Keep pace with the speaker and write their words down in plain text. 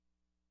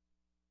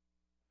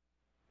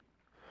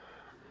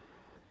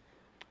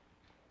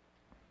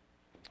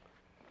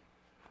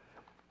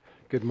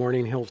Good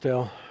morning,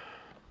 Hillsdale.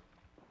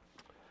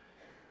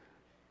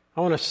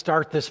 I want to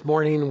start this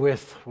morning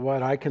with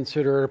what I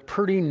consider a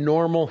pretty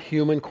normal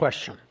human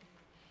question.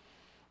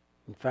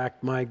 In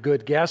fact, my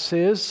good guess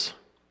is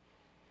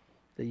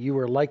that you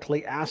were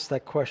likely asked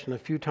that question a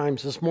few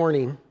times this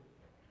morning.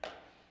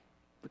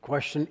 The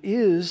question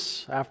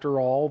is, after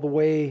all, the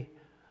way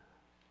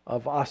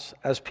of us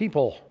as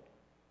people.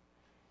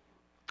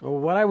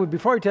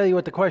 Before I tell you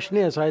what the question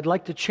is, I'd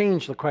like to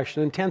change the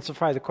question,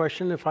 intensify the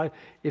question,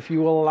 if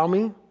you will allow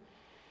me.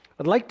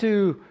 I'd like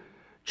to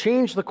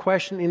change the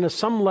question into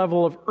some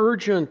level of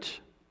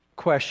urgent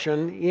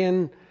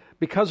question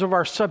because of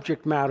our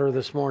subject matter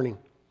this morning.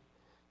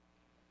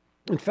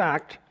 In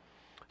fact,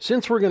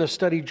 since we're going to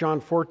study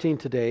John 14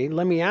 today,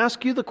 let me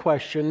ask you the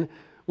question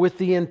with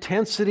the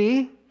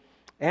intensity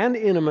and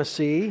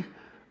intimacy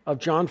of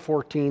John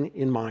 14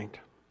 in mind.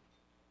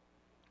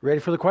 Ready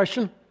for the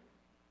question?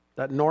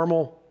 That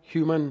normal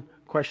human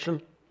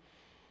question.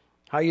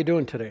 How you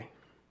doing today?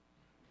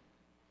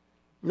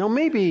 Now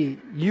maybe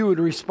you would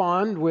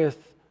respond with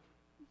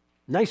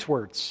nice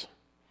words.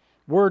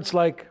 Words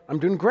like, I'm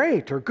doing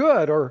great, or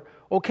good, or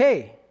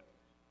okay.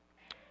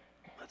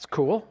 That's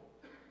cool.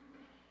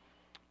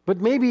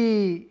 But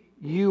maybe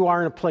you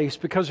are in a place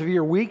because of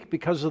your week,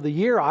 because of the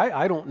year,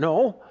 I don't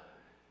know.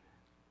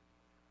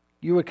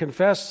 You would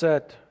confess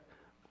that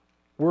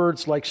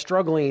words like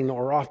struggling,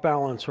 or off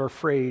balance, or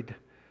afraid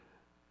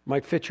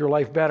might fit your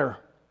life better.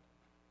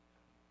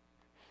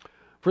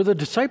 For the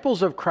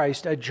disciples of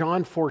Christ at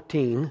John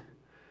 14,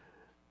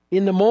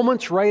 in the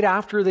moments right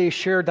after they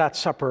shared that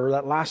supper,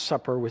 that last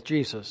supper with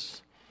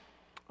Jesus,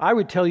 I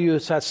would tell you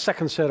it's that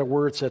second set of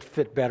words that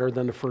fit better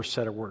than the first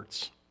set of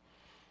words.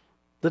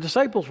 The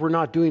disciples were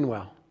not doing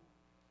well.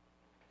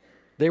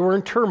 They were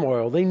in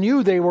turmoil. They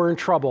knew they were in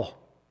trouble.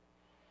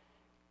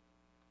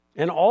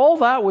 And all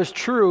that was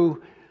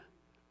true,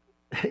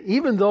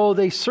 even though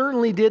they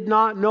certainly did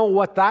not know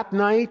what that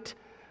night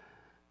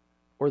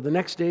or the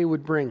next day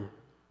would bring.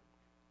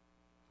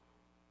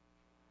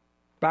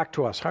 Back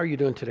to us. How are you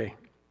doing today?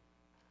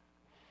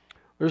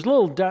 There's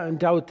little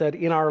doubt that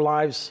in our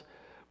lives,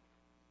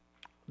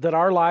 that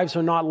our lives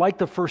are not like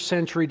the first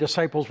century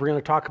disciples we're going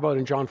to talk about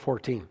in John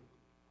 14.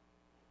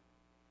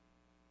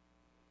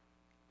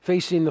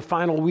 Facing the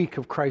final week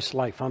of Christ's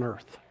life on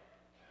earth.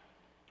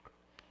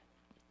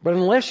 But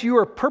unless you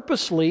are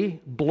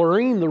purposely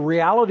blurring the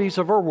realities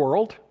of our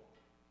world,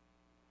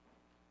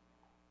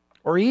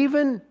 or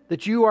even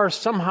that you are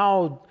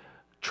somehow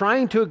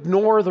trying to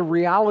ignore the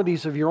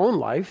realities of your own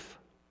life,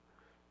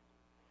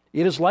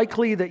 it is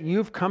likely that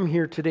you've come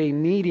here today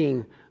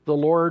needing the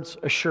Lord's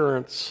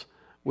assurance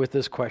with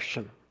this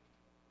question.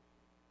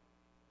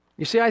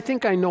 You see, I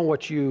think I know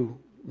what you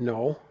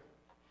know.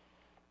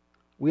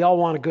 We all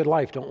want a good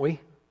life, don't we?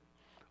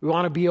 We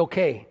want to be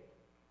okay.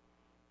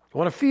 We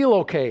want to feel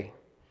okay.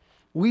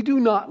 We do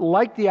not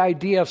like the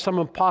idea of some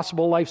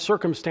impossible life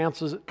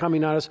circumstances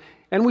coming at us,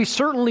 and we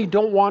certainly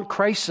don't want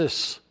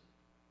crisis.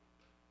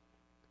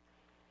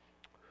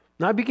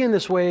 Now, I begin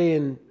this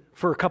way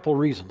for a couple of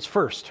reasons.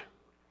 First,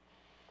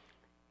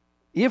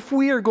 if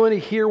we are going to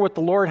hear what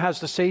the Lord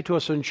has to say to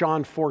us in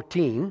John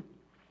 14,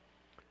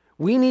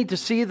 we need to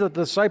see that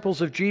the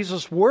disciples of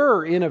Jesus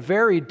were in a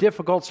very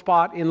difficult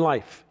spot in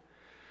life.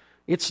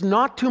 It's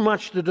not too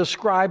much to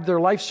describe their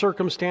life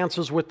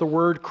circumstances with the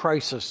word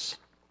crisis.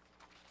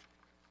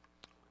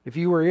 If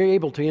you were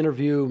able to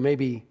interview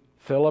maybe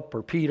Philip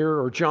or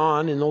Peter or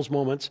John in those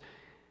moments,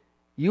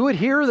 you would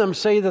hear them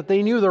say that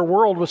they knew their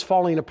world was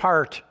falling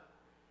apart.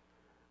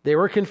 They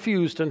were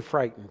confused and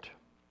frightened.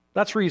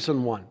 That's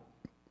reason one.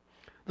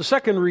 The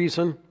second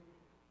reason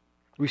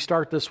we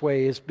start this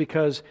way is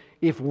because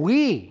if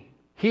we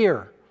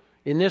here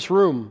in this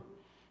room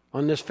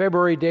on this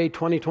February day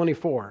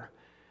 2024,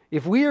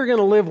 if we are going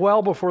to live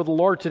well before the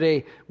Lord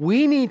today,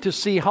 we need to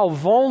see how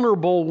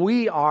vulnerable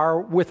we are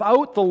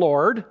without the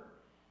Lord,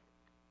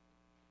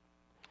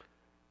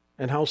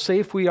 and how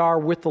safe we are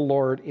with the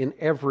Lord in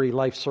every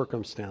life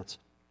circumstance.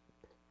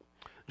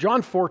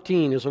 John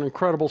 14 is an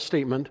incredible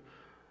statement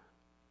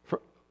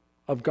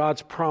of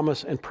God's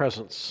promise and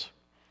presence.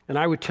 And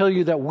I would tell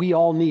you that we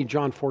all need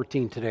John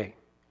 14 today.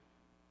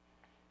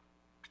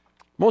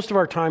 Most of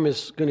our time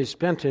is going to be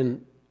spent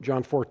in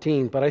John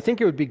 14, but I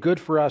think it would be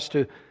good for us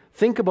to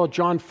think about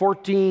John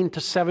 14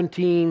 to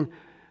 17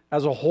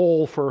 as a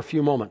whole for a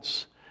few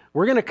moments.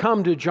 We're going to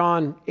come to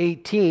John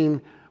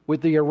 18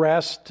 with the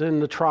arrest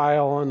and the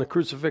trial and the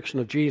crucifixion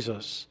of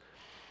Jesus.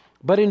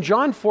 But in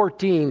John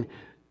 14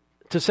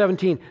 to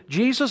 17,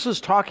 Jesus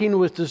is talking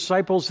with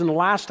disciples in the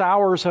last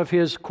hours of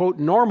his, quote,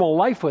 normal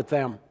life with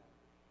them.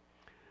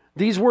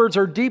 These words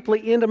are deeply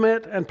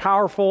intimate and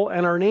powerful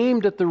and are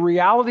aimed at the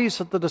realities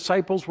that the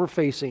disciples were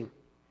facing.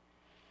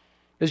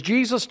 As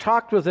Jesus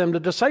talked with them,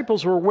 the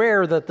disciples were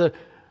aware that the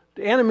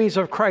enemies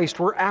of Christ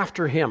were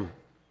after him.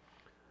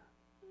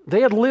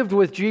 They had lived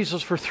with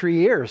Jesus for 3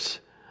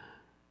 years.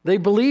 They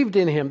believed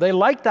in him. They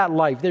liked that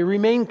life.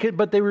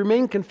 But they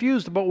remained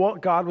confused about what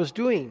God was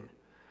doing.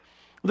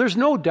 There's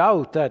no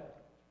doubt that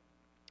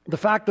the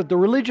fact that the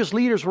religious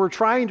leaders were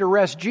trying to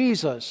arrest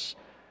Jesus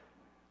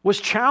was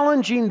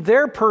challenging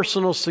their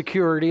personal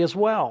security as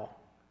well.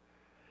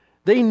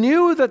 They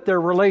knew that their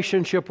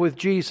relationship with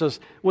Jesus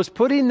was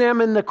putting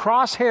them in the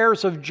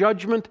crosshairs of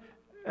judgment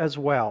as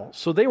well.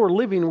 So they were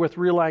living with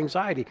real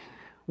anxiety.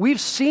 We've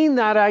seen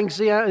that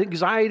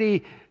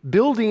anxiety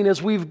building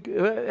as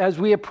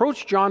we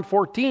approach John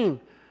 14.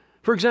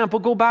 For example,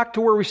 go back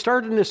to where we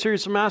started in a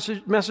series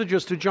of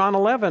messages to John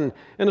 11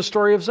 and the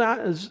story of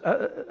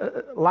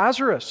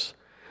Lazarus.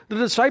 The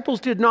disciples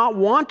did not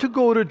want to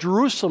go to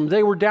Jerusalem.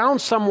 They were down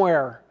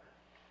somewhere.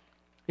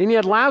 And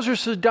yet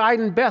Lazarus has died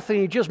in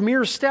Bethany, just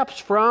mere steps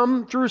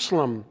from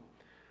Jerusalem.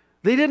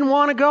 They didn't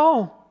want to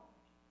go.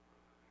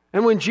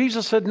 And when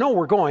Jesus said, "No,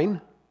 we're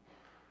going,"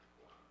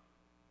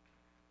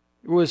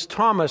 it was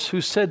Thomas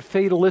who said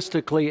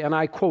fatalistically, and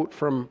I quote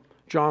from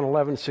John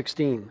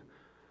 11:16,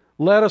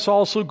 "Let us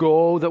also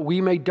go that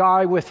we may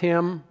die with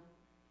him."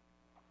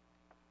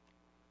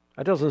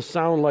 That doesn't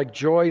sound like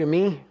joy to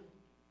me.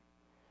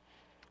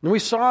 And we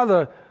saw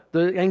the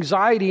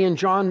anxiety in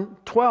John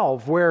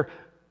 12, where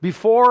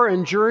before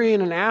and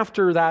during and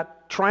after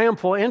that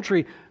triumphal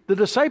entry, the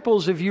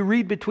disciples, if you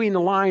read between the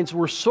lines,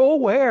 were so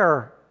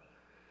aware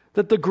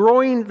that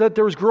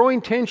there was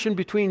growing tension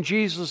between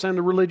Jesus and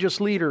the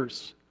religious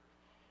leaders.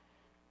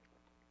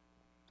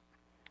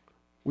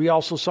 We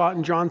also saw it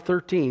in John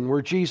 13,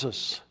 where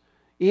Jesus,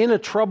 in a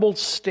troubled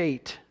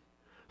state,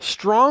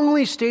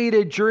 strongly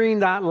stated during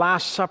that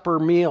Last Supper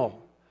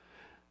meal,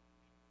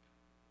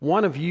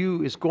 "One of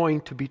you is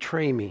going to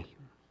betray me."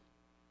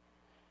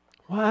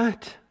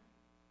 What?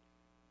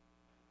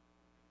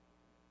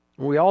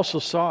 We also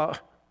saw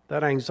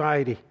that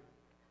anxiety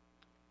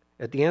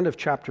at the end of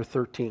chapter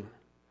 13,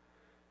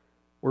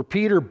 where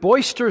Peter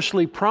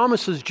boisterously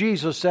promises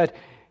Jesus that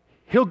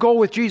he'll go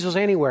with Jesus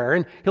anywhere,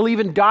 and he'll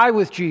even die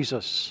with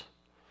Jesus,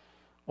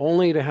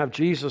 only to have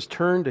Jesus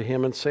turn to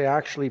him and say,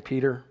 "Actually,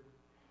 Peter,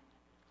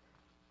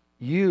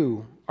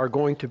 you are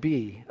going to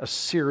be a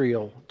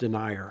serial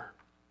denier."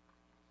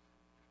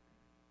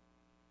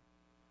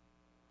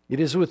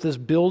 It is with this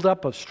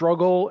buildup of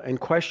struggle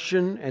and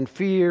question and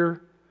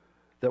fear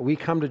that we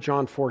come to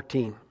John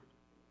 14.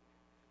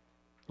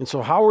 And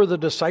so how are the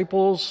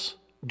disciples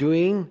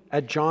doing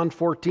at John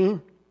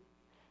 14?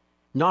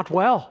 Not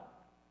well.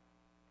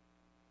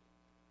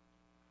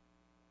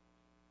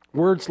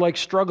 Words like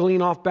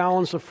struggling, off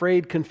balance,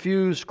 afraid,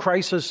 confused,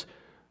 crisis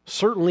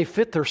certainly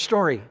fit their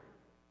story.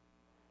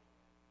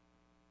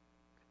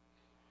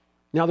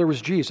 Now there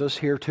was Jesus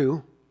here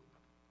too.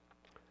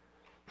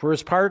 For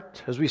his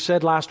part, as we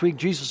said last week,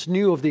 Jesus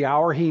knew of the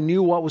hour. He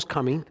knew what was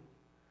coming.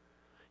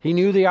 He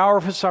knew the hour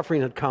of his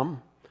suffering had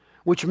come,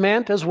 which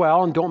meant as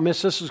well, and don't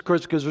miss this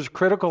because it's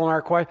critical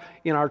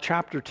in our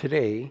chapter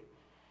today,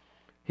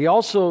 he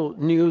also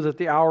knew that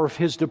the hour of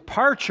his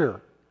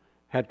departure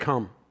had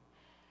come.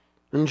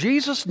 And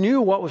Jesus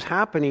knew what was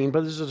happening,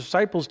 but his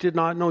disciples did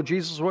not know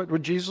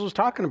what Jesus was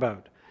talking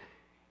about.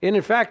 And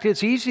in fact,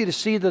 it's easy to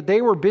see that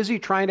they were busy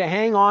trying to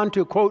hang on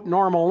to, quote,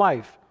 normal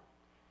life.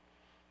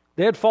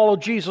 They had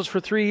followed Jesus for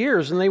 3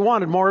 years, and they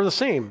wanted more of the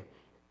same.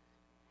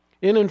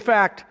 And in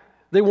fact,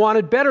 they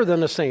wanted better than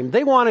the same.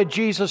 They wanted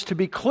Jesus to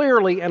be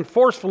clearly and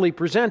forcefully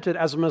presented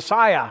as a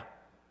Messiah.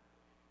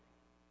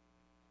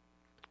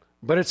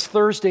 But it's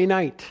Thursday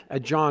night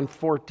at John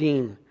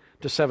 14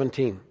 to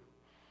 17.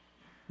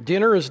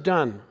 Dinner is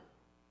done.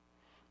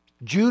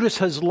 Judas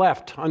has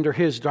left under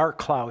his dark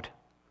cloud.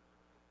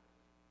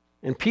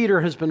 And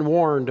Peter has been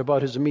warned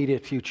about his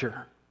immediate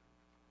future.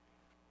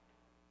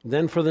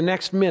 Then for the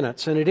next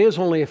minutes, and it is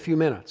only a few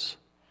minutes,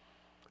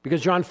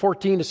 because John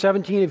 14 to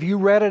 17, if you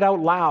read it out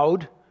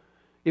loud,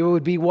 it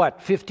would be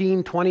what,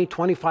 15, 20,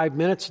 25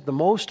 minutes at the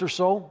most or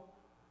so?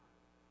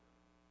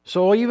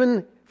 So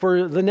even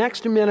for the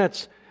next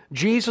minutes,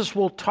 Jesus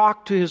will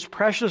talk to his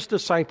precious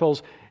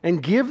disciples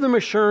and give them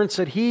assurance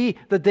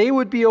that they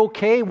would be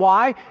okay.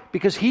 Why?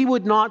 Because he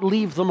would not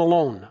leave them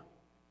alone.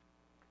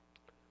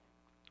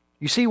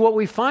 You see, what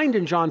we find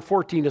in John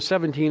 14 to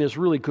 17 is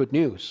really good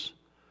news.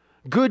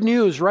 Good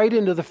news right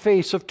into the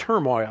face of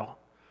turmoil.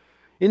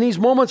 In these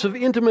moments of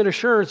intimate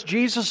assurance,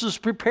 Jesus is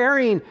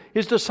preparing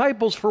his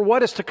disciples for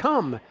what is to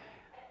come.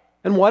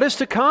 And what is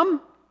to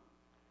come?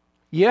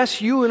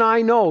 Yes, you and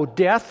I know,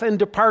 death and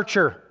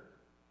departure.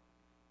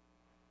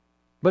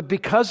 But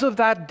because of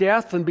that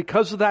death and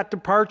because of that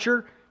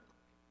departure,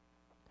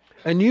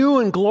 a new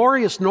and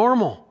glorious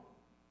normal,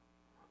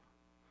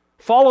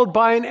 followed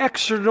by an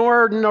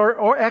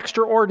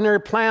extraordinary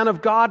plan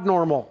of God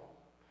normal.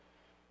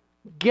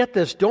 Get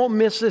this, don't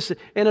miss this.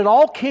 And it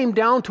all came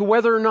down to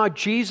whether or not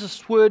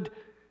Jesus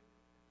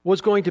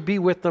was going to be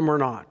with them or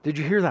not. Did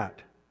you hear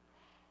that?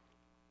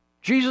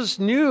 Jesus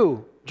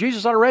knew.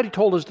 Jesus already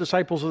told his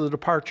disciples of the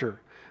departure.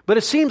 But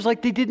it seems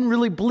like they didn't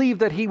really believe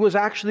that he was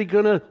actually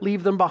going to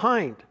leave them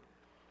behind.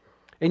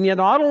 And yet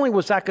not only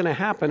was that going to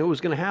happen, it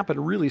was going to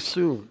happen really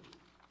soon.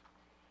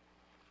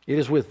 It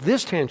is with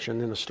this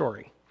tension in the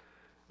story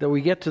that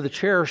we get to the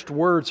cherished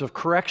words of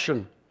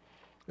correction,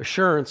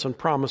 assurance, and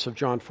promise of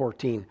John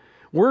 14.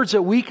 Words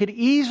that we could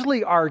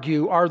easily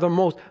argue are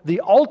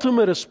the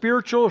ultimate of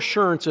spiritual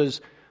assurances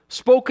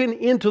spoken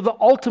into the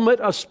ultimate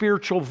of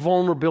spiritual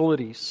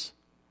vulnerabilities.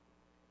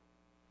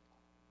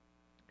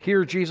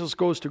 Here, Jesus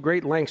goes to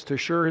great lengths to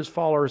assure his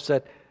followers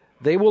that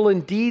they will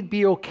indeed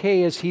be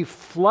okay as he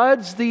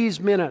floods these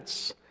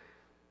minutes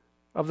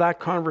of that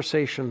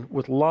conversation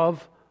with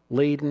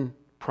love-laden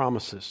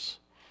promises.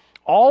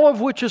 All of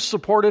which is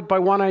supported by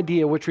one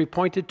idea, which we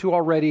pointed to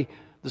already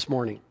this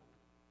morning.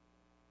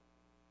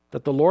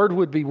 That the Lord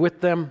would be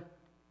with them,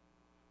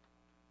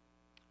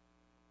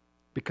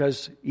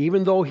 because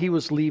even though he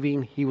was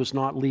leaving, he was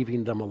not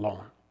leaving them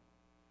alone.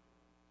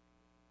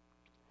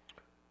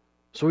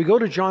 So we go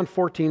to John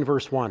 14,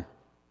 verse 1.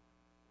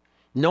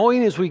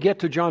 Knowing as we get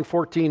to John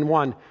 14,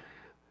 1,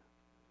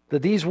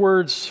 that these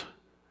words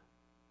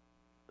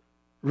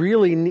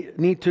really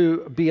need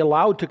to be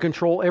allowed to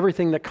control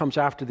everything that comes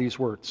after these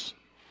words.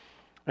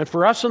 And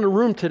for us in the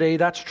room today,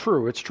 that's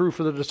true. It's true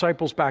for the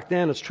disciples back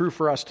then. It's true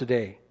for us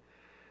today.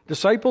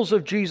 Disciples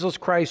of Jesus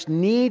Christ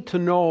need to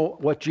know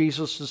what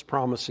Jesus is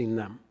promising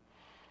them.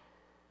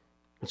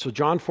 And so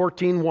John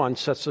 14, 1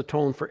 sets the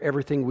tone for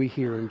everything we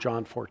hear in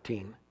John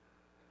 14.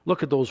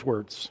 Look at those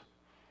words.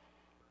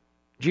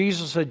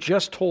 Jesus had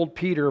just told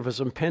Peter of his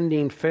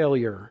impending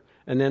failure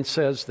and then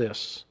says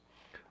this,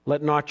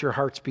 "Let not your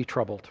hearts be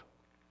troubled."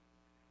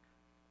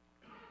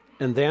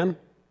 And then,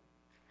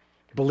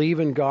 believe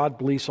in God,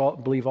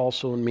 believe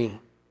also in me.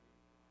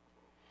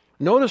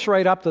 Notice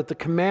right up that the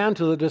command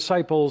to the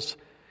disciples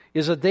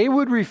is that they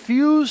would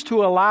refuse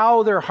to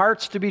allow their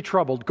hearts to be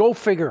troubled. Go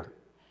figure.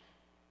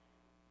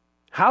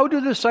 How do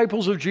the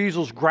disciples of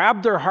Jesus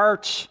grab their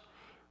hearts,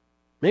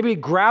 maybe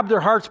grab their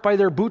hearts by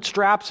their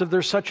bootstraps if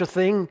there's such a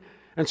thing,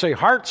 and say,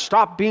 "Heart,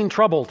 stop being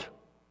troubled"?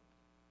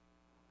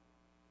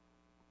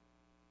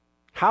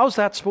 How's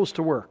that supposed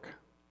to work?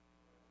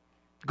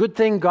 Good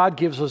thing God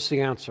gives us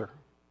the answer.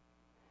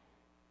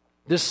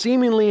 This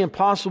seemingly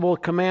impossible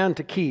command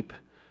to keep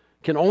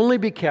can only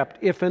be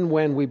kept if and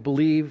when we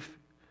believe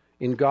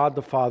in God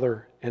the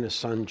Father and His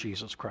Son,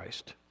 Jesus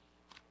Christ.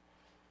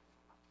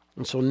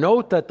 And so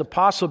note that the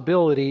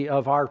possibility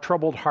of our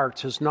troubled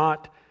hearts is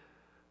not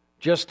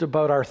just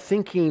about our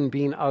thinking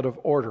being out of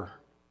order.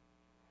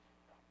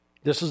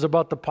 This is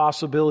about the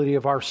possibility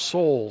of our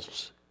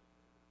souls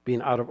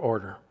being out of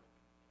order.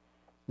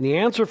 And the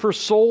answer for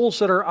souls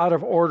that are out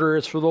of order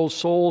is for those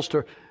souls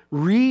to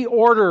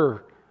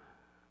reorder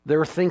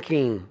their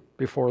thinking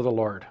before the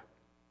Lord.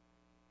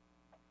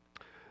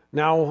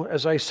 Now,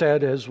 as I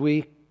said, as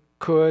we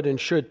could and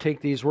should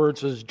take these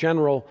words as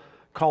general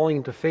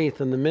calling to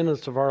faith in the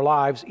minutes of our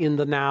lives, in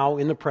the now,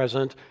 in the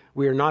present,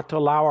 we are not to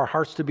allow our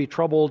hearts to be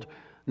troubled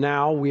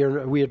now. We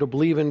are to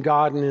believe in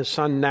God and His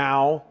Son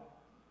now.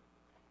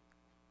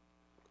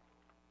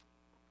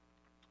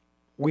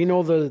 We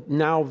know the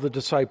now of the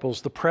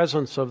disciples, the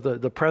present of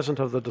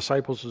the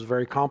disciples is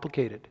very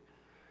complicated.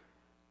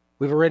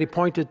 We've already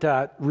pointed to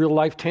that real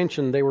life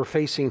tension they were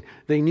facing.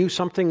 They knew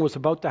something was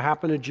about to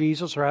happen to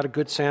Jesus, or had a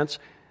good sense,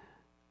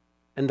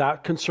 and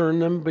that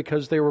concerned them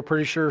because they were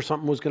pretty sure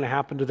something was going to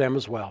happen to them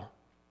as well.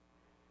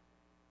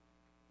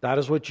 That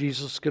is what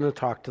Jesus is going to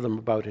talk to them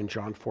about in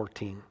John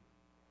 14.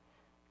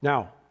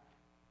 Now,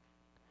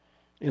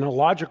 in a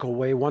logical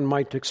way, one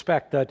might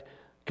expect that,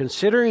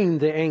 considering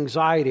the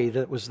anxiety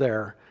that was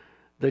there,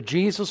 that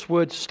Jesus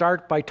would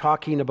start by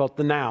talking about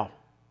the now.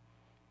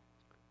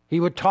 He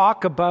would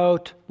talk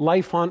about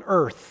life on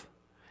earth.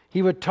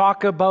 He would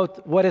talk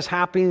about what is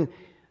happening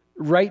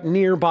right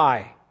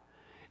nearby.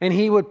 And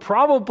he would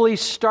probably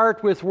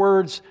start with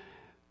words,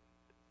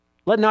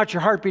 "Let not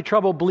your heart be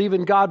troubled, believe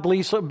in God,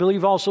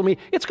 believe also in me."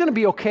 It's going to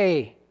be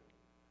okay.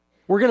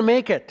 We're going to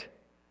make it.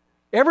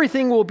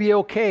 Everything will be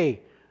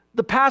okay.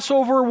 The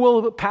Passover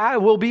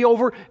will be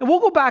over, and we'll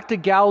go back to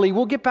Galilee.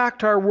 We'll get back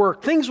to our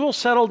work. Things will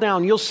settle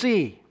down. You'll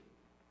see.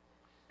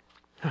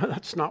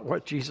 That's not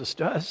what Jesus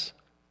does.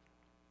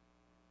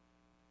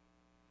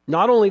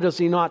 Not only does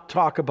he not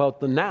talk about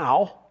the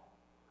now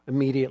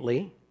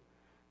immediately,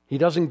 he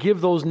doesn't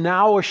give those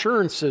now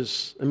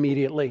assurances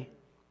immediately.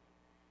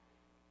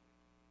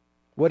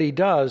 What he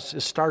does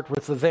is start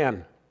with the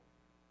then,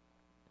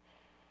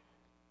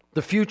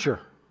 the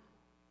future.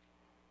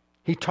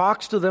 He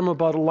talks to them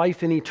about a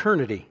life in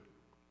eternity.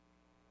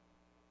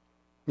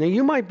 Now,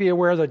 you might be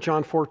aware that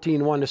John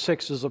 14,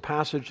 1-6 is a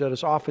passage that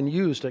is often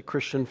used at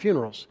Christian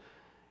funerals,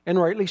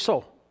 and rightly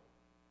so.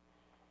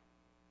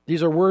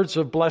 These are words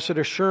of blessed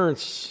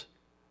assurance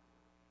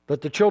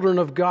that the children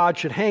of God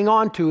should hang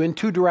on to in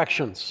two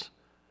directions.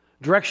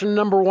 Direction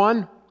number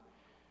one,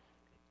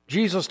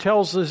 Jesus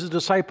tells his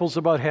disciples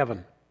about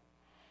heaven.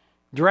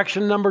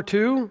 Direction number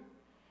two,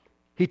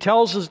 he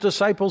tells his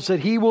disciples that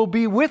he will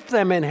be with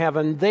them in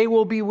heaven. They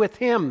will be with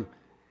him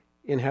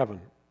in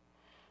heaven.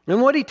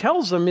 And what he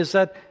tells them is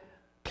that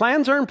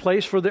plans are in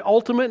place for the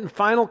ultimate and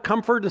final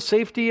comfort and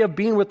safety of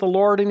being with the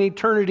Lord in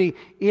eternity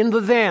in the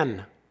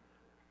then.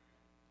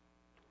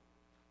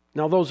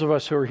 Now, those of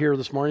us who are here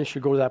this morning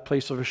should go to that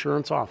place of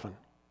assurance often.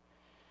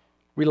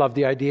 We love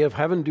the idea of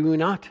heaven, do we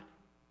not?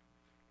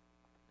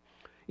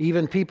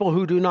 Even people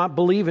who do not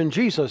believe in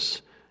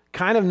Jesus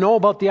kind of know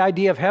about the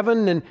idea of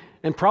heaven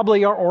and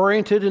probably are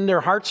oriented in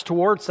their hearts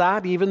towards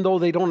that, even though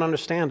they don't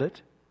understand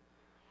it.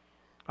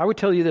 I would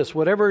tell you this,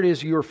 whatever it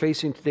is you are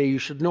facing today, you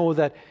should know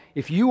that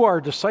if you are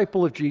a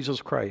disciple of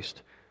Jesus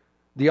Christ,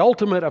 the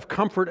ultimate of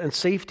comfort and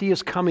safety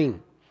is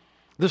coming.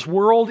 This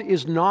world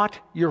is not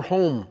your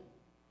home.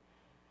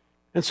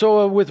 And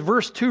so with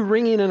verse 2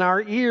 ringing in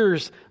our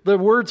ears, the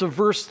words of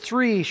verse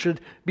 3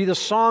 should be the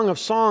song of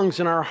songs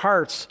in our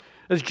hearts.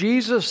 As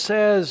Jesus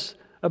says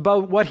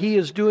about what he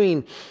is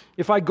doing,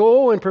 if I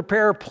go and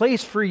prepare a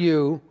place for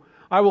you,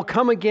 I will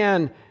come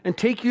again and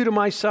take you to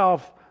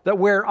myself, that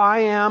where I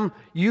am,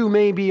 you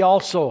may be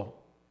also.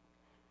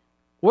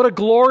 What a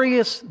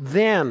glorious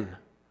then,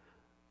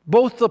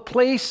 both the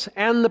place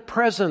and the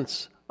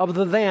presence of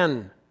the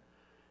then.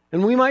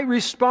 And we might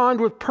respond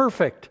with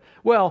perfect.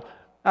 Well,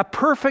 a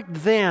perfect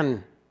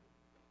then.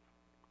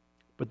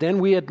 But then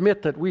we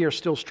admit that we are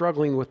still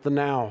struggling with the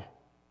now.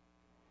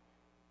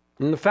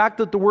 And the fact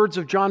that the words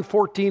of John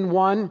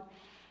 14:1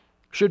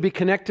 should be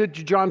connected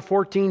to John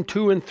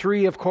 14:2 and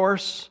 3, of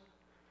course.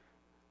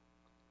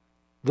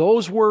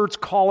 Those words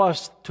call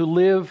us to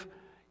live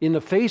in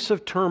the face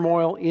of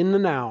turmoil in the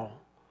now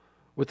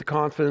with the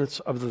confidence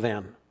of the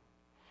then.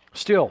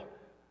 Still,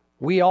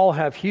 we all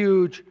have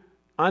huge,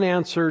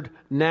 unanswered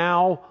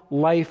now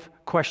life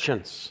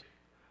questions,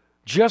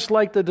 just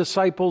like the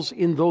disciples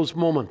in those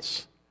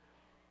moments.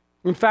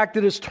 In fact,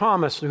 it is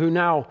Thomas who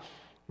now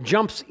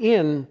jumps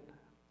in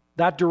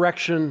that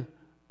direction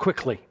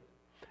quickly.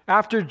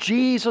 After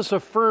Jesus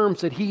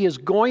affirms that he is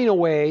going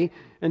away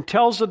and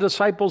tells the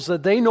disciples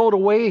that they know the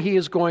way he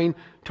is going,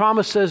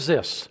 Thomas says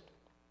this,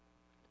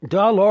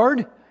 "Duh,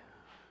 Lord,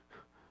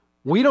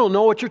 we don't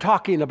know what you're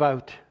talking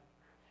about.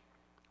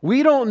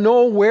 We don't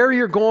know where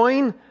you're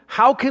going.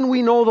 How can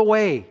we know the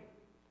way?"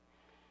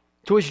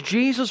 To which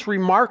Jesus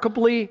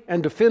remarkably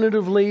and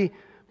definitively,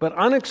 but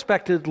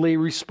unexpectedly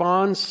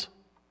responds,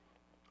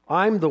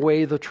 "I'm the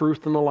way, the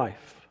truth, and the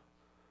life."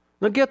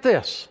 Now get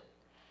this.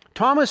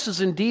 Thomas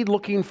is indeed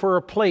looking for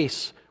a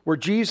place where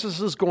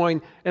Jesus is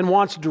going and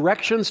wants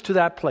directions to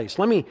that place.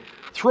 Let me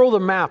throw the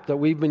map that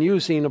we've been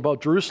using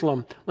about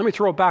Jerusalem. Let me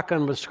throw it back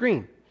on the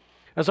screen.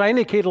 As I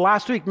indicated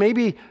last week,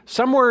 maybe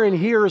somewhere in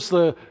here is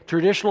the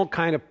traditional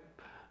kind of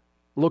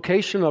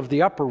location of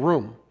the upper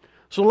room.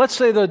 So let's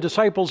say the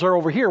disciples are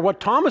over here. What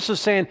Thomas is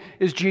saying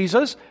is,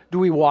 Jesus, do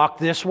we walk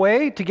this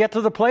way to get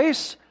to the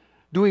place?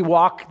 Do we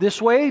walk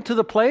this way to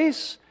the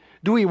place?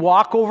 Do we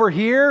walk over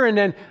here and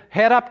then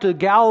head up to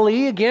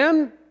Galilee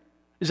again?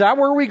 Is that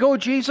where we go,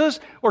 Jesus?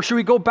 Or should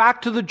we go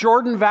back to the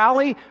Jordan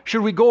Valley?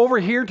 Should we go over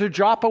here to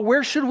Joppa?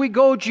 Where should we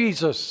go,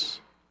 Jesus?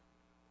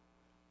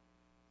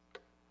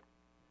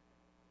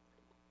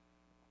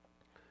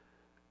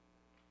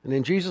 And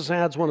then Jesus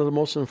adds one of the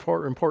most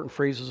important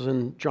phrases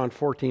in John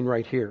 14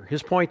 right here.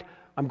 His point,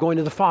 I'm going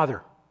to the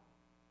Father.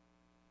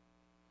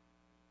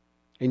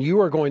 And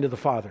you are going to the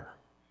Father.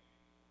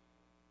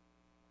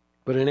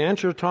 But in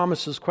answer to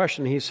Thomas's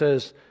question, he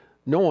says,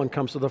 no one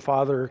comes to the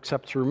Father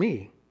except through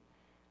me.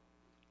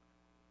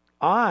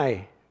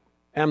 I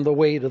am the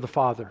way to the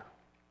Father.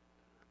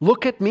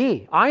 Look at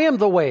me. I am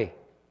the way.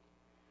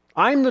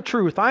 I'm the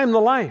truth. I am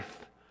the life.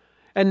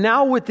 And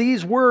now with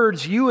these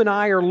words, you and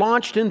I are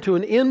launched into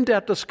an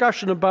in-depth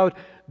discussion about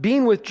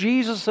being with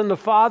Jesus and the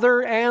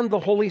Father and the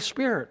Holy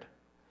Spirit.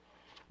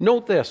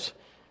 Note this.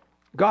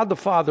 God the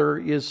Father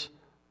is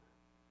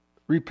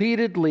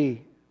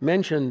repeatedly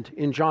mentioned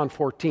in John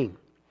 14.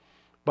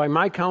 By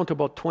my count,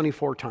 about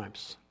 24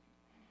 times.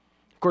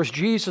 Of course,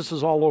 Jesus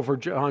is all over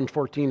John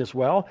 14 as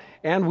well.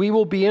 And we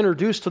will be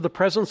introduced to the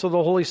presence of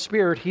the Holy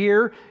Spirit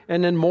here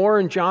and then more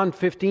in John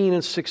 15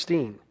 and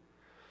 16.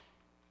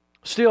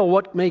 Still,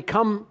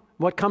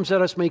 what comes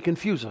at us may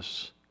confuse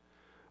us.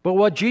 But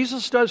what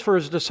Jesus does for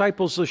his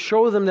disciples is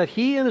show them that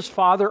he and his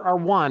Father are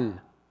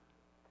one.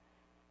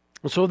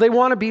 And so they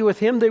want to be with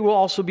him, they will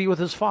also be with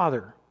his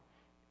Father.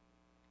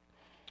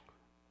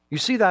 You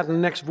see that in the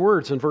next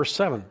words in verse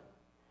 7.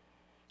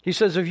 He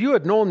says, if you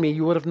had known me,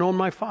 you would have known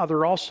my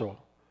Father also.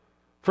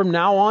 From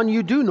now on,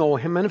 you do know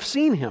him and have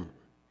seen him.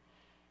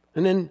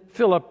 And then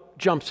Philip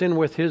jumps in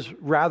with his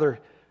rather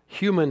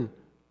human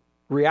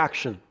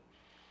reaction.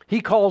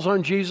 He calls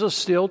on Jesus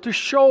still to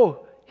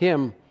show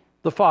him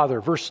the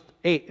Father, verse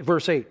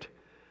 8,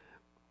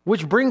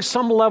 which brings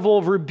some level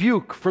of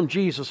rebuke from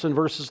Jesus in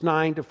verses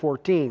 9 to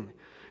 14.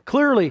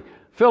 Clearly,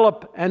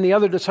 Philip and the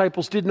other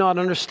disciples did not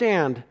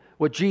understand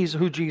who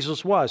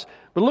Jesus was.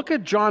 But look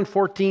at John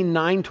 14,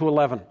 9 to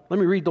 11. Let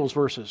me read those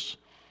verses.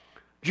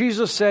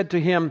 Jesus said to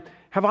him,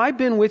 have I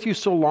been with you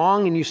so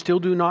long and you still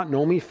do not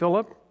know me,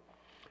 Philip?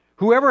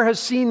 Whoever has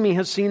seen me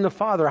has seen the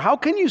Father. How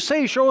can you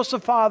say, show us the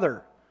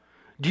Father?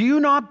 Do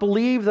you not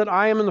believe that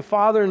I am in the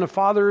Father and the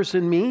Father is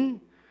in me?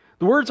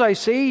 The words I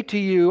say to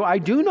you, I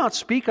do not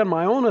speak on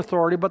my own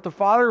authority, but the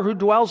Father who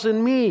dwells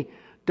in me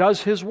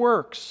does his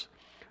works.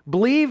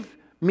 Believe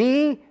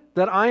me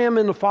that I am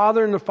in the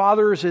Father and the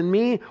Father is in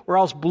me, or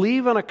else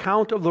believe on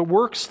account of the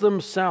works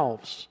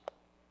themselves.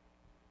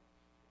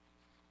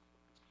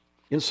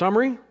 In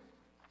summary,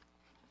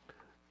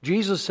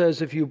 Jesus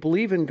says, if you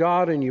believe in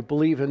God and you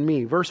believe in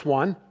me, verse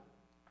 1,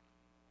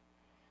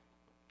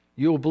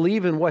 you'll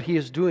believe in what he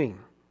is doing.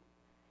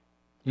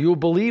 You'll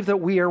believe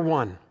that we are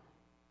one.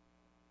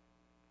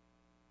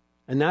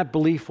 And that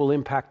belief will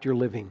impact your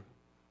living.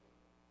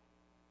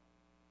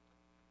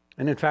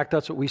 And in fact,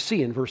 that's what we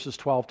see in verses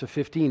 12 to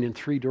 15 in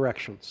three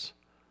directions.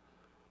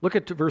 Look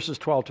at verses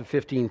 12 to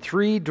 15.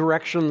 Three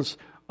directions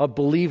of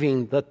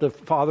believing that the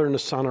Father and the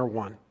Son are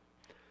one.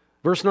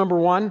 Verse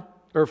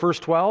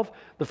 12,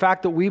 the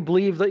fact that we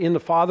believe that in the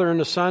Father and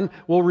the Son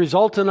will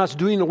result in us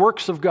doing the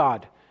works of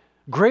God.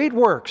 Great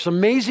works,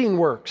 amazing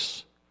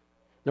works.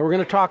 Now we're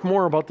going to talk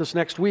more about this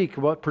next week,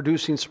 about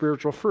producing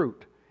spiritual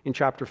fruit in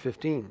chapter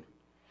 15.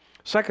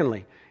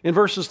 Secondly, in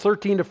verses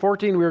 13 to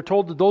 14, we are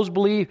told that those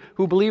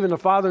who believe in the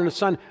Father and the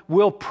Son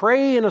will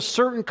pray in a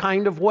certain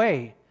kind of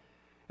way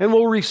and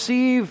will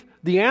receive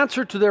the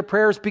answer to their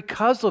prayers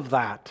because of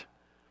that.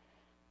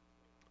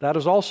 That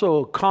is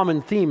also a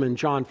common theme in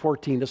John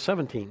 14 to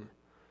 17.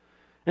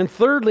 And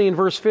thirdly, in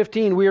verse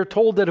 15, we are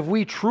told that if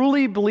we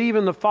truly believe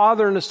in the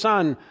Father and the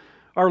Son,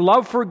 our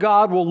love for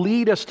God will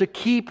lead us to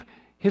keep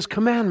His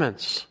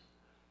commandments.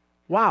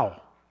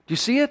 Wow. Do you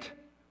see it?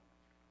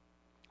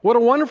 What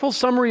a wonderful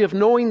summary of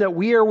knowing that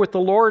we are with the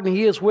Lord and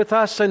He is with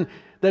us, and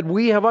that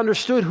we have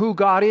understood who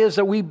God is,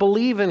 that we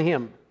believe in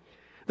Him,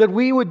 that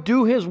we would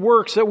do His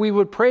works, that we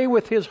would pray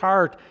with His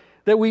heart,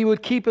 that we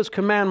would keep His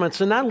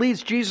commandments. And that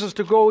leads Jesus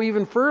to go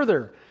even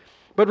further.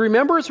 But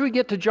remember, as we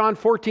get to John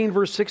 14,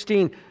 verse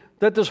 16,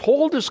 that this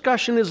whole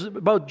discussion is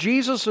about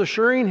Jesus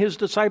assuring His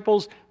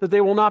disciples that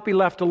they will not be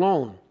left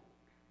alone.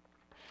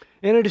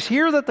 And it is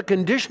here that the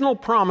conditional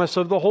promise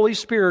of the Holy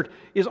Spirit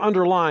is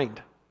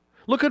underlined.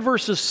 Look at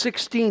verses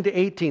 16 to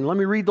 18. Let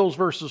me read those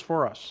verses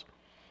for us.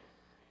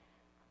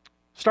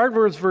 Start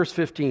with verse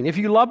 15. If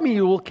you love me,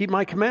 you will keep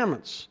my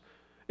commandments.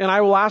 And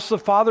I will ask the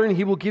Father, and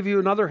He will give you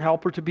another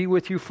helper to be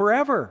with you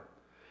forever.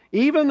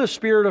 Even the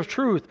Spirit of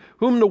truth,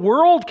 whom the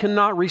world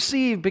cannot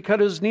receive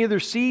because it neither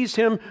sees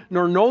Him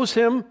nor knows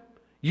Him.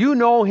 You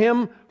know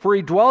Him, for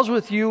He dwells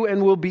with you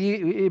and will be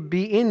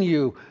in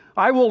you.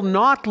 I will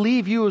not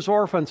leave you as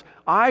orphans.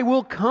 I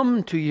will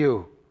come to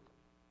you.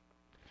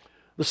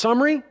 The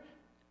summary?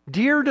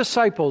 Dear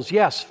disciples,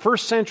 yes,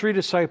 first century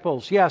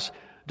disciples, yes,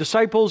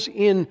 disciples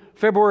in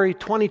February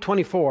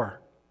 2024.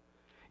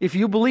 If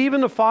you believe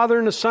in the Father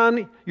and the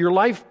Son, your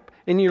life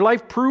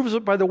proves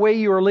it by the way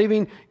you are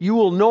living, you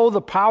will know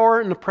the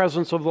power and the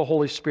presence of the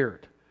Holy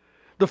Spirit.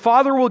 The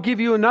Father will give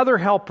you another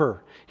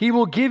helper. He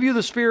will give you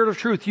the Spirit of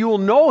truth. You will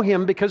know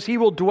Him because He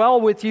will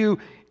dwell with you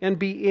and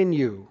be in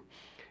you.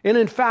 And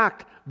in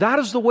fact, that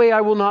is the way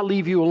I will not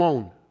leave you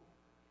alone.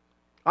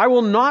 I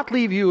will not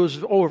leave you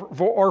as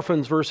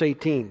orphans, verse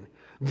 18.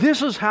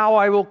 This is how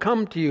I will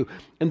come to you.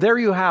 And there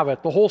you have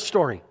it, the whole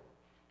story.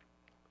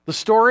 The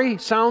story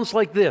sounds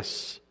like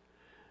this.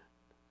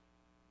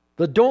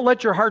 The don't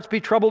let your hearts be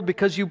troubled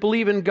because you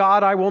believe in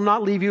God, I will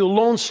not leave you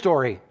alone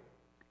story.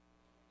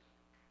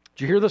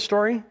 Did you hear the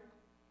story?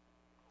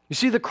 You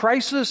see, the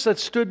crisis that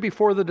stood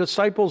before the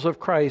disciples of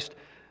Christ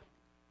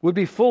would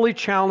be fully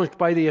challenged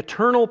by the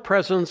eternal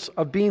presence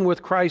of being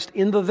with Christ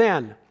in the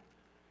then,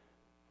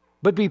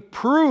 but be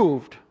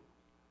proved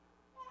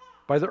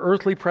by the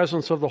earthly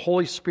presence of the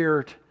Holy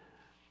Spirit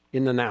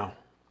in the now.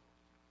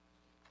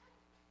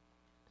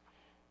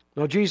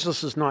 Now,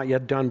 Jesus is not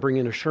yet done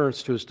bringing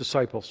assurance to His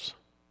disciples.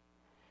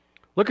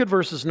 Look at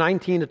verses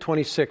 19 to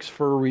 26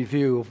 for a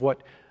review of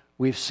what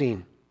we've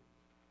seen.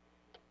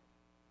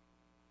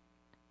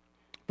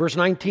 Verse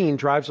 19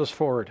 drives us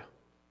forward.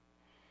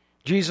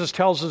 Jesus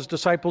tells His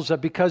disciples that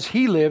because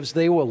He lives,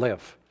 they will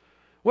live.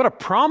 What a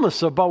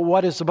promise about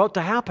what is about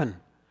to happen.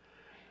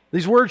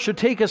 These words should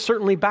take us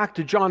certainly back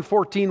to John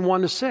 14,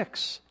 1 to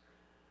 6.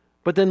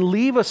 But then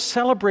leave us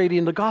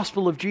celebrating the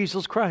gospel of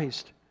Jesus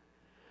Christ.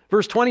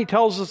 Verse 20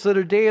 tells us that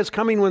a day is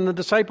coming when the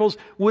disciples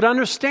would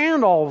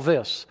understand all of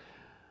this.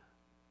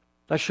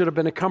 That should have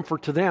been a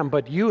comfort to them.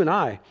 But you and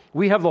I,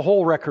 we have the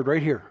whole record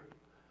right here.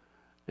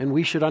 And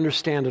we should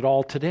understand it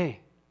all today.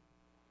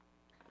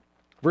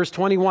 Verse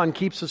 21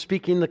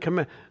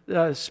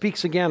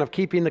 speaks again of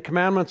keeping the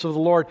commandments of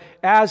the Lord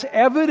as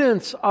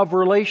evidence of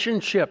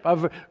relationship,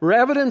 of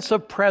evidence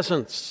of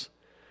presence,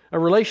 a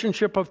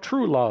relationship of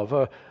true love,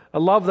 a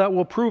love that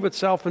will prove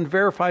itself in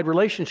verified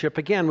relationship.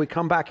 Again, we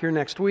come back here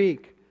next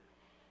week.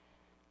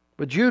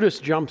 But Judas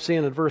jumps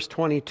in at verse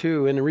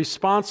 22, and in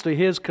response to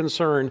his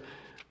concern,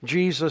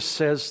 Jesus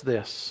says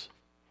this,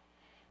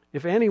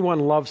 "If anyone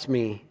loves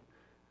me,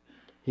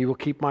 he will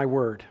keep my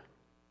word.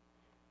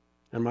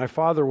 And my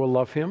Father will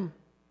love him,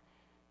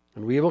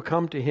 and we will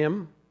come to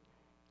him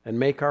and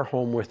make our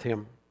home with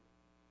him."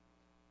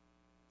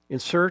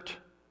 Insert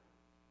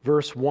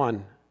verse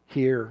 1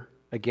 here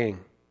again.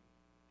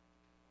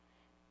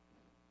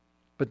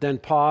 But then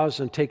pause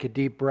and take a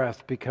deep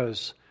breath,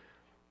 because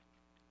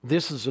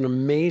this is an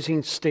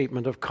amazing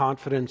statement of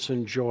confidence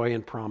and joy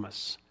and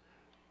promise.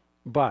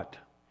 But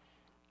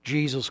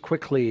Jesus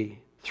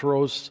quickly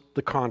throws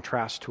the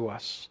contrast to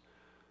us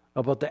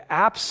about the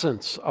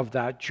absence of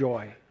that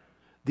joy,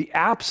 the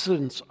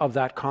absence of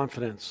that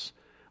confidence,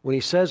 when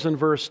he says in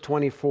verse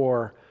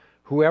 24,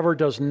 "Whoever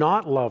does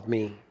not love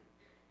me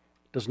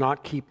does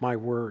not keep my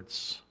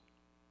words."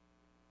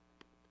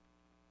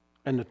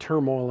 And the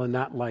turmoil in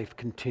that life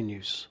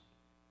continues.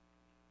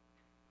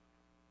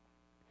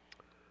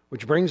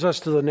 Which brings us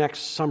to the next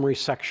summary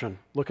section.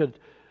 Look at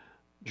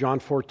John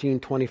 14,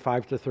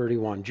 25 to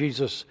 31.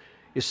 Jesus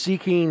is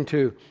seeking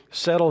to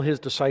settle his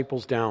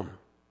disciples down.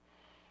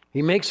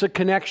 He makes a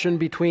connection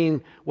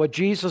between what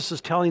Jesus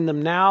is telling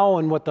them now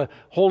and what the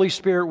Holy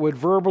Spirit would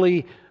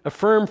verbally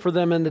affirm for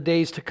them in the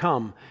days to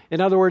come. In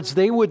other words,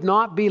 they would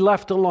not be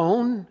left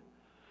alone,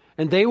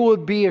 and they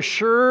would be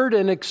assured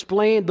and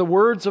explained. The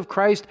words of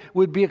Christ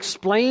would be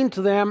explained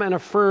to them and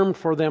affirmed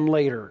for them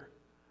later.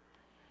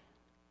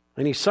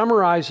 And he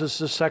summarizes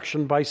this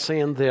section by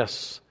saying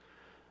this: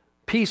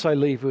 "Peace I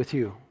leave with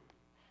you.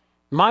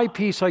 My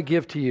peace I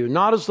give to you.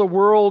 Not as the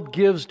world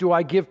gives do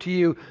I give to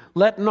you.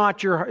 Let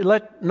not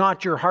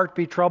your heart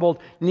be troubled,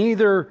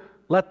 neither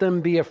let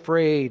them be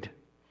afraid."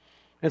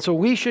 And so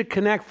we should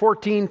connect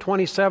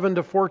 14:27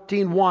 to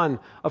 14:1,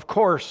 of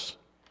course.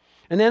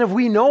 And then if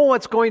we know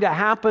what's going to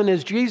happen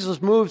as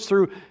Jesus moves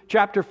through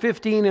chapter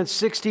 15 and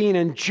 16,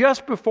 and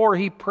just before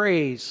he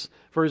prays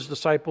for his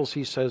disciples,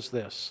 he says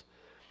this: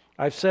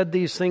 "I've said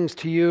these things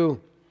to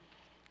you,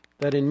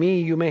 that in me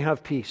you may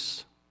have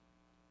peace."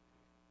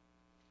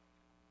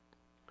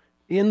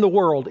 In the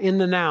world, in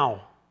the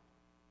now,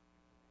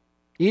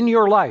 in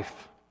your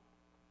life,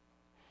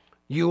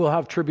 you will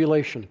have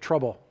tribulation,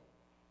 trouble,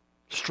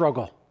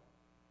 struggle,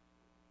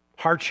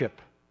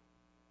 hardship,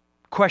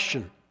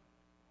 question.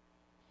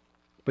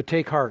 But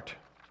take heart,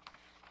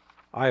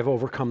 I have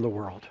overcome the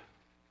world.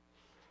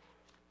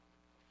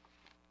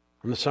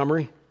 In the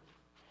summary,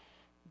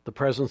 the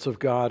presence of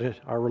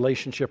God, our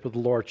relationship with the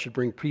Lord, should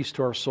bring peace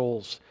to our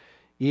souls,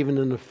 even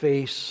in the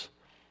face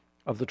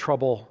of the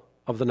trouble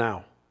of the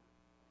now.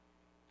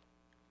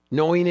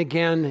 Knowing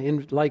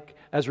again,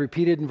 as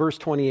repeated in verse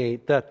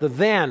 28, that the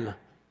then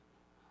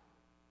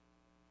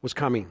was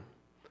coming.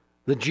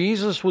 That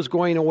Jesus was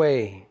going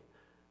away,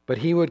 but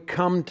he would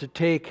come to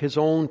take his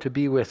own to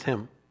be with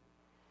him.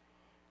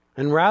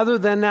 And rather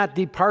than that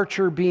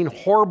departure being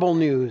horrible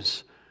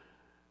news,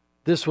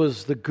 this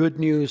was the good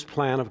news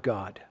plan of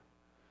God.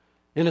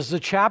 And as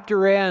the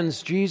chapter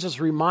ends, Jesus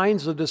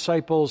reminds the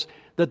disciples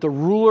that the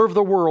ruler of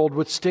the world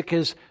would stick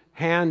his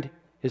hand,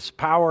 his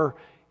power,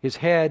 his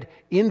head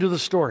into the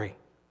story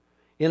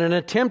in an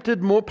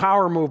attempted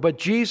power move. But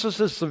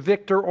Jesus is the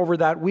victor over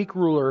that weak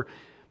ruler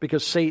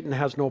because Satan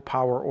has no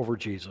power over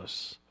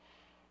Jesus.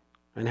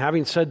 And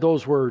having said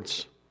those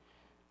words,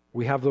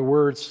 we have the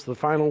words, the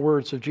final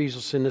words of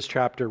Jesus in this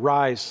chapter: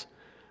 "Rise,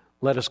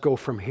 let us go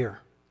from here."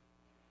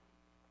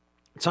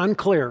 It's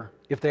unclear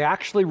if they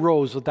actually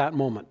rose at that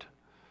moment.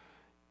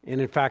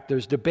 And in fact,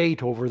 there's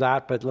debate over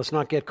that, but let's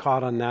not get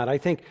caught on that. I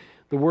think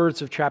the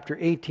words of chapter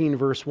 18,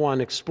 verse 1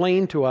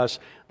 explain to us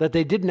that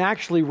they didn't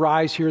actually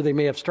rise here. They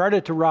may have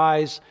started to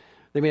rise.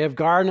 They may have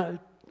gone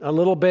a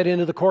little bit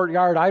into the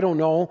courtyard. I don't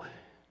know.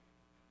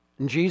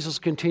 And Jesus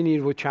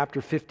continued with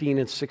chapter 15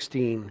 and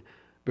 16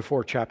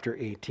 before chapter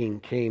 18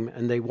 came,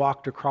 and they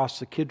walked across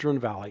the Kidron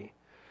Valley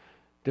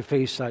to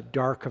face that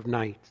dark of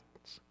night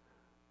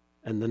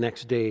and the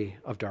next day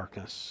of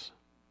darkness.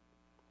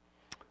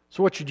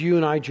 So what should you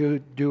and I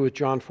do with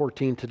John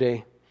 14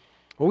 today?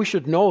 Well, we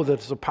should know that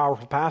it's a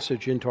powerful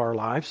passage into our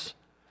lives.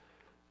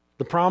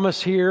 The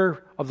promise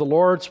here of the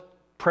Lord's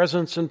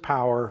presence and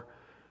power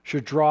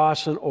should draw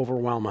us and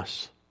overwhelm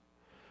us.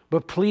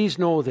 But please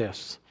know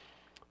this: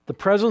 the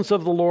presence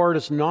of the Lord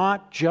is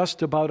not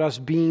just about us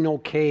being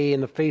okay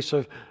in the face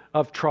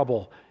of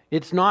trouble.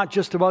 It's not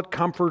just about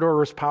comfort or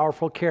His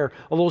powerful care,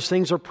 although those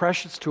things are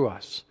precious to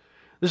us.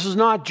 This is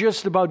not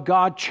just about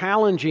God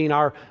challenging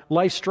our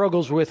life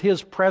struggles with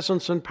His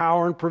presence and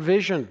power and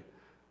provision.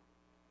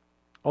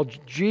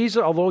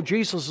 Although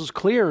Jesus is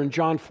clear in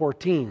John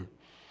 14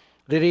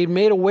 that He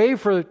made a way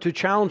to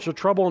challenge the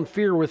trouble and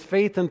fear with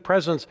faith and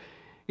presence,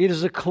 it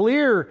is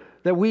clear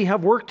that we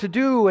have work to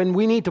do, and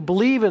we need to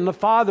believe in the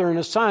Father and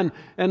the Son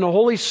and the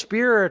Holy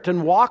Spirit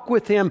and walk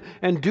with Him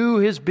and do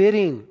His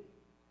bidding.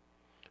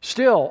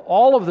 Still,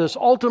 all of this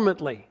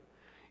ultimately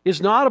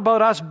is not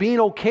about us being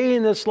okay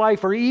in this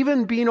life or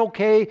even being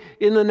okay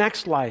in the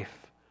next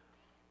life.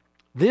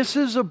 This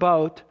is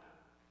about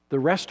the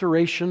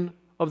restoration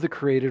of the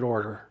created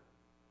order.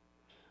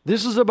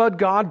 This is about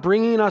God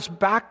bringing us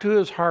back to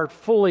His heart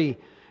fully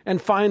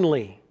and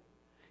finally.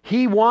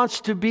 He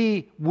wants to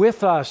be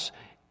with us,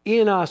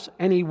 in us,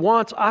 and He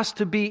wants us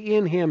to be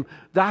in Him.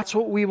 That's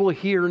what we will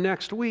hear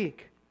next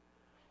week.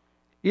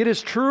 It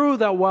is true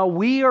that while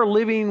we are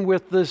living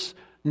with this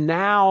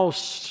now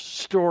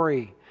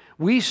story,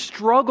 we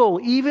struggle,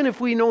 even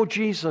if we know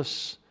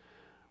Jesus.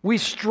 We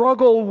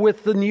struggle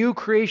with the new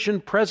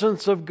creation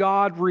presence of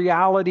God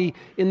reality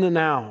in the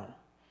now.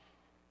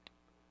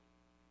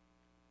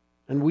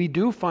 And we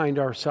do find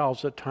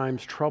ourselves at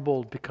times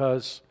troubled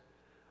because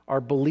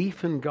our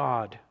belief in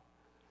God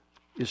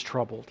is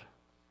troubled.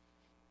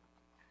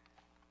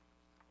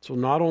 So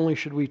not only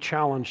should we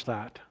challenge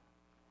that,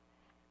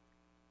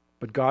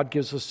 but God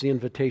gives us the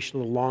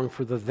invitation to long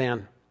for the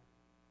then.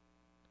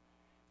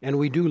 And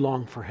we do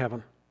long for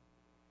heaven,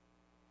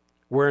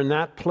 where in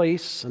that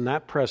place and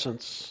that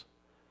presence,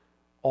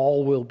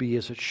 all will be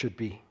as it should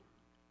be.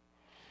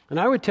 And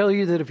I would tell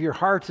you that if your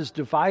heart is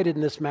divided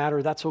in this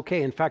matter, that's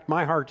okay. In fact,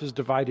 my heart is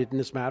divided in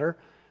this matter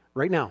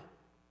right now.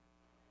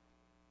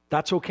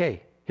 That's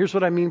okay. Here's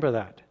what I mean by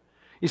that.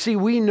 You see,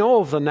 we know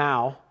of the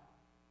now.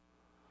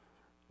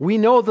 We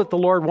know that the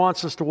Lord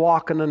wants us to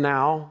walk in the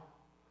now.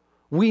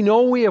 We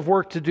know we have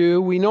work to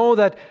do. We know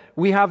that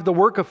we have the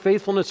work of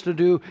faithfulness to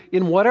do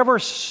in whatever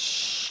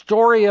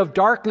story of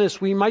darkness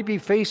we might be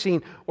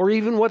facing, or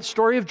even what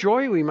story of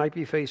joy we might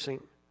be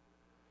facing.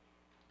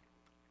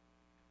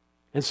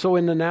 And so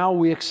in the now,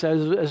 we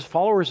as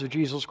followers of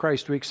Jesus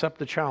Christ, we accept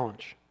the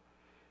challenge.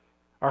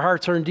 Our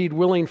hearts are indeed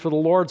willing for the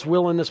Lord's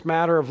will in this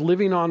matter of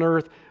living on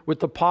earth with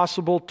the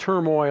possible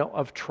turmoil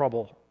of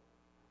trouble.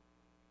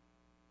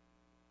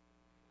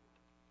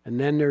 And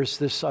then there's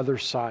this other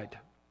side.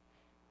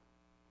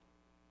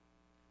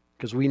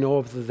 Because we know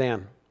of the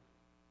then.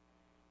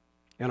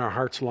 And our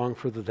hearts long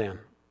for the then.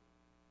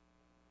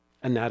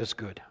 And that is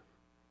good.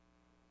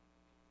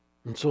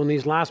 And so in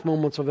these last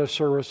moments of this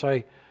service,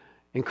 I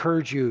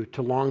encourage you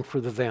to long for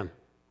the then.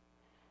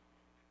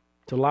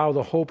 To allow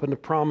the hope and the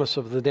promise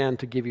of the then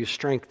to give you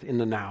strength in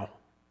the now.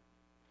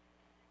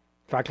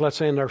 In fact,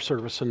 let's end our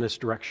service in this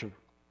direction.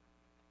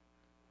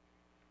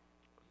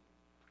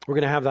 We're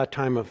going to have that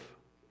time of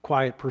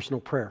quiet personal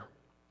prayer.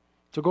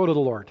 So go to the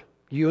Lord,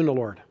 you and the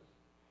Lord.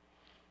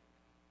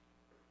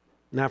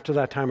 And after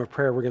that time of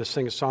prayer, we're going to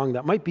sing a song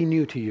that might be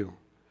new to you.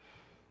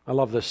 I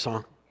love this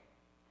song.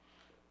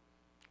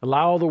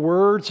 Allow the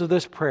words of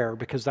this prayer,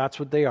 because that's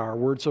what they are,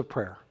 words of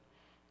prayer,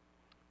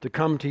 to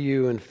come to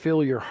you and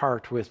fill your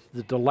heart with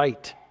the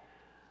delight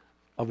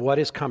of what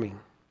is coming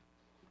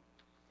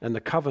and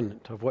the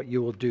covenant of what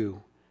you will do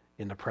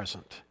in the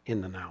present,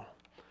 in the now.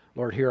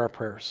 Lord, hear our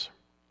prayers.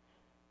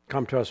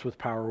 Come to us with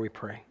power, we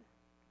pray.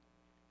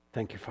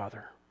 Thank you,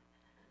 Father.